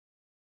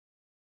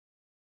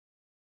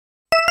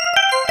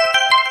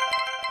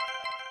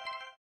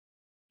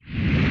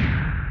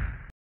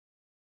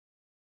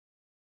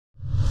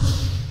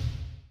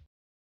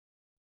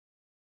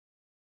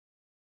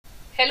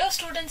Hello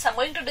students, I'm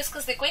going to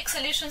discuss the quick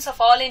solutions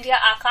of All India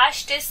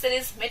AIATS Test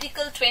Series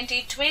Medical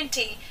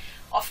 2020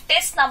 of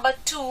test number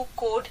 2,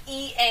 code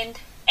E and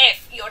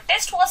F. Your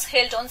test was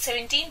held on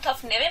 17th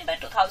of November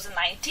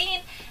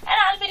 2019 and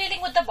I'll be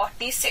dealing with the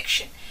botany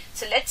section.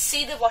 So let's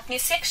see the botany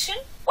section.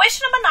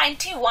 Question number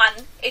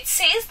 91, it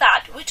says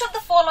that which of the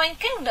following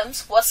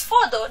kingdoms was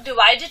further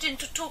divided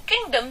into two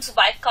kingdoms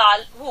by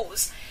Carl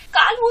Woese?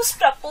 Carl Woese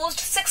proposed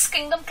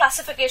 6-kingdom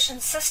classification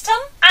system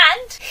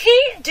and he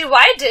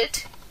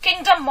divided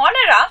Kingdom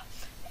Monera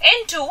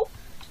into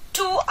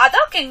two other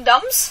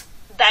kingdoms,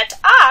 that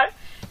are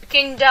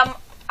Kingdom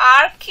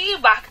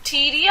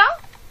Archaebacteria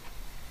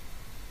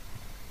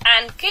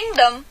and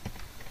Kingdom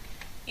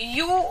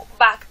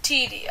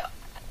Eubacteria,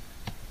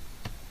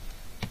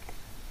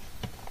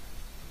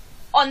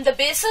 on the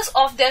basis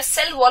of their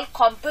cell wall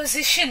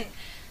composition.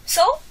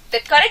 So the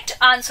correct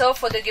answer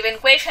for the given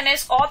question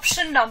is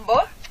option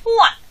number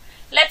 1.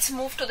 Let's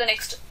move to the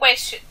next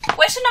question.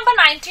 Question number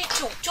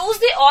 92. Choose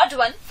the odd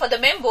one for the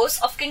members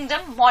of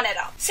Kingdom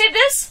Monera. Say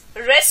this: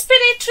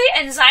 respiratory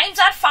enzymes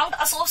are found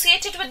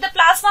associated with the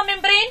plasma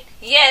membrane.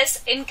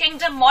 Yes, in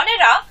Kingdom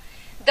Monera,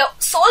 the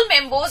sole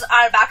members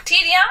are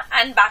bacteria,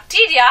 and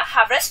bacteria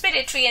have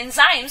respiratory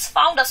enzymes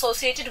found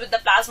associated with the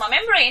plasma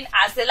membrane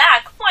as they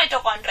lack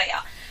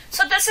mitochondria.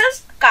 So this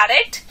is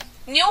correct.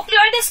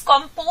 Nucleoid is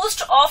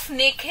composed of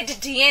naked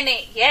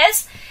DNA.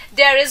 Yes,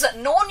 there is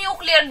no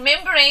nuclear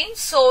membrane,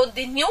 so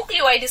the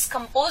nucleoid is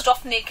composed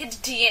of naked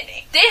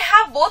DNA. They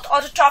have both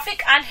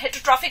autotrophic and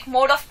heterotrophic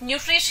mode of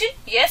nutrition.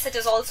 Yes, it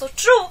is also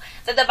true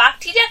that the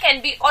bacteria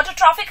can be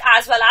autotrophic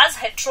as well as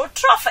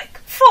heterotrophic.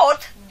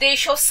 Fourth, they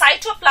show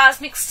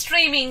cytoplasmic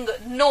streaming.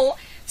 No,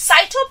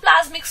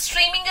 cytoplasmic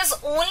streaming is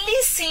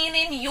only seen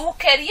in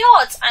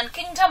eukaryotes, and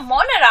Kingdom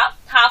Monera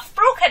have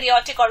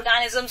prokaryotic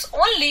organisms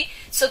only.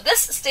 So this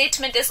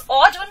statement is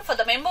odd one for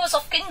the members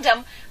of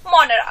Kingdom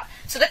Monera.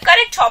 So the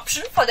correct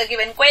option for the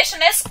given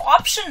question is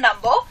option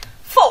number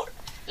 4.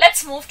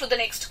 Let's move to the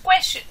next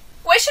question.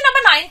 Question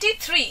number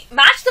 93.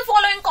 Match the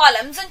following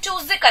columns and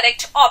choose the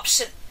correct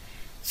option.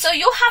 So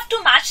you have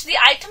to match the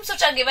items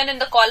which are given in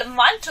the column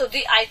 1 to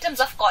the items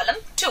of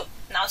column 2.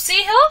 Now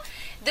see here,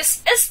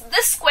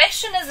 this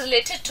question is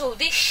related to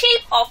the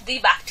shape of the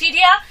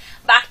bacteria.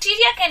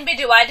 Bacteria can be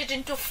divided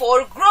into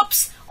 4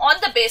 groups on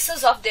the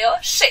basis of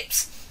their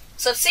shapes.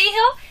 So see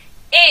here,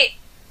 A,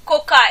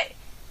 cocci.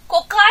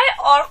 Cocci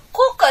or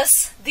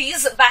coccus,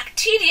 these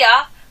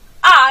bacteria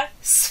are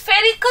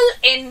spherical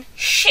in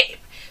shape.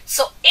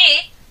 So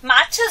A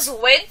matches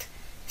with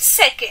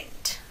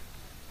second.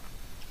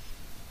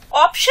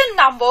 Option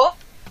number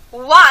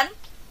 1,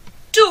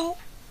 2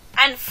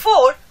 and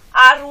 4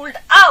 are ruled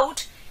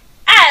out,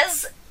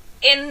 as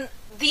in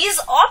these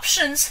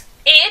options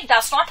A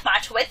does not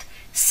match with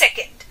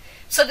second.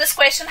 So this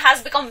question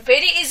has become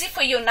very easy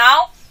for you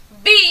now.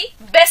 B,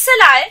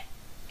 bacilli,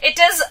 it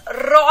is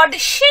rod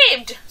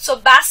shaped. So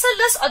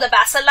bacillus or the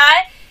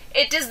bacilli,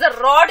 it is the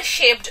rod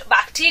shaped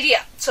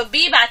bacteria. So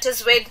B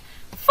matches with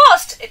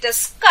first, it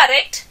is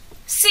correct.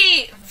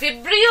 C,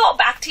 vibrio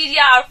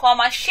bacteria are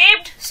comma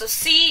shaped. So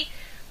C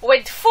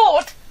with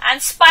fourth,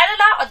 and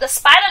spirula or the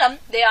spiralum,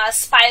 they are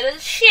spiral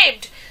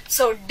shaped.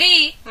 So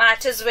D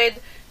matches with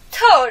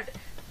third.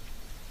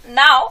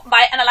 Now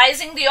by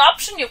analyzing the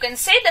option, you can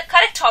say the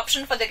correct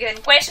option for the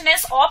given question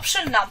is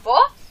option number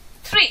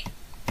 3.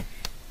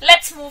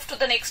 Let's move to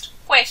the next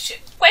question.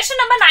 Question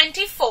number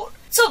 94.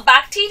 So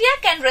bacteria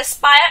can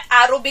respire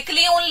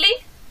aerobically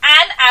only,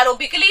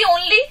 anaerobically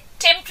only,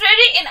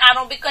 temporary in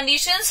aerobic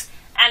conditions,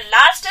 and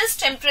last is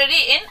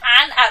temporary in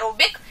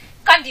anaerobic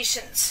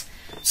conditions.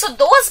 So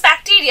those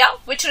bacteria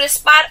which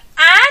respire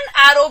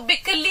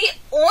anaerobically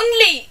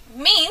only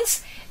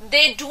means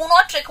they do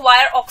not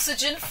require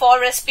oxygen for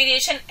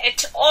respiration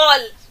at all.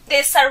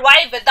 They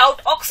survive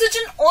without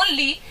oxygen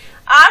only,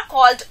 are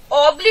called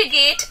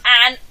obligate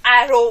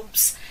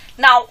anaerobes.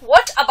 Now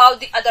what about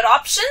the other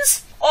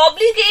options?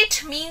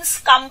 Obligate means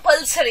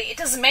compulsory, it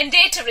is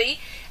mandatory.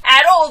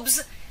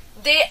 Aerobes,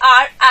 they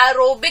are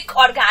aerobic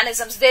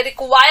organisms. They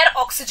require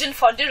oxygen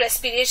for the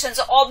respiration.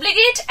 So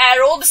obligate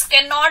aerobes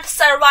cannot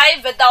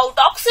survive without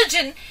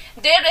oxygen.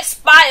 They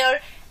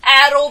respire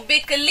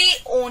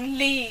aerobically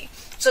only.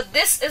 So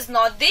this is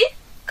not the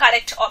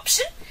correct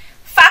option.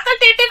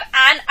 Facultative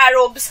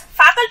anaerobes.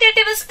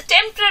 Facultative is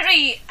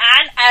temporary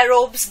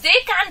anaerobes.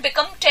 They can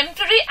become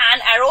temporary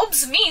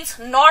anaerobes means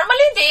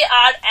normally they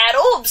are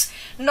aerobes.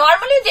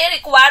 Normally they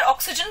require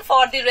oxygen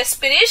for the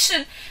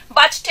respiration,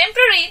 but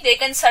temporary they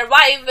can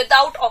survive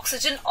without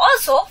oxygen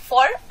also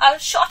for a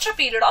shorter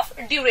period of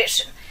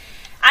duration.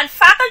 And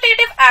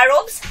facultative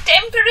aerobes,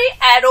 temporary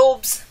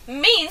aerobes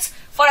means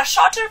for a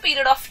shorter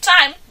period of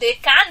time they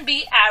can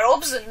be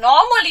aerobes.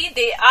 Normally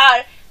they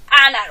are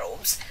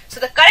anaerobes. So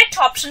the correct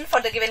option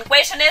for the given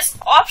question is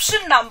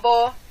option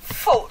number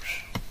 4.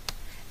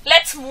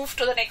 Let's move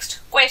to the next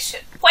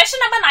question. Question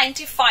number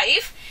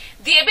 95.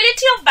 The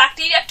ability of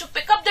bacteria to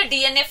pick up the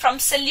DNA from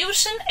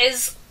solution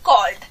is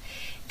called.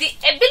 The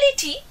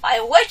ability by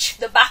which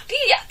the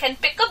bacteria can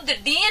pick up the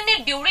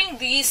DNA during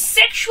the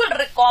sexual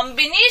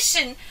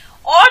recombination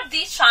or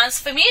the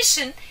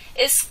transformation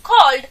is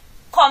called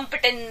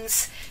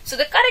competence. So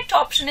the correct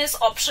option is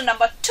option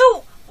number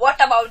 2. What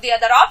about the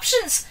other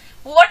options?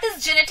 What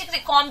is genetic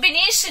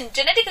recombination?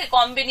 Genetic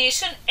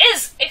recombination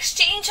is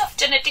exchange of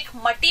genetic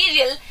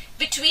material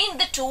between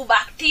the two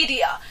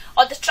bacteria,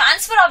 or the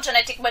transfer of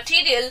genetic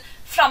material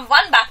from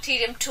one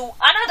bacterium to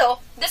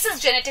another. This is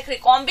genetic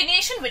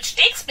recombination which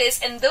takes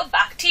place in the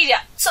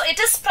bacteria. So it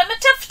is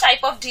primitive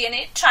type of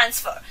DNA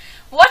transfer.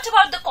 What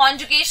about the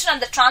conjugation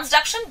and the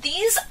transduction?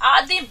 These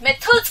are the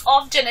methods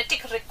of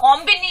genetic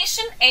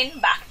recombination in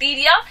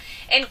bacteria.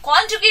 In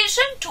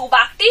conjugation, two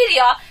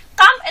bacteria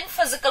come in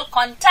physical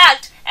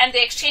contact and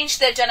they exchange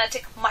their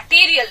genetic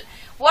material.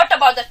 What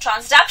about the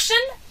transduction?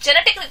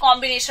 Genetic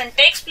recombination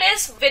takes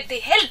place with the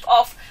help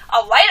of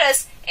a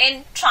virus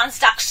in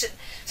transduction.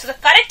 So the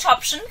correct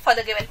option for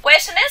the given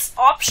question is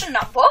option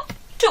number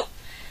 2.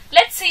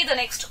 Let's see the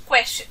next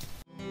question.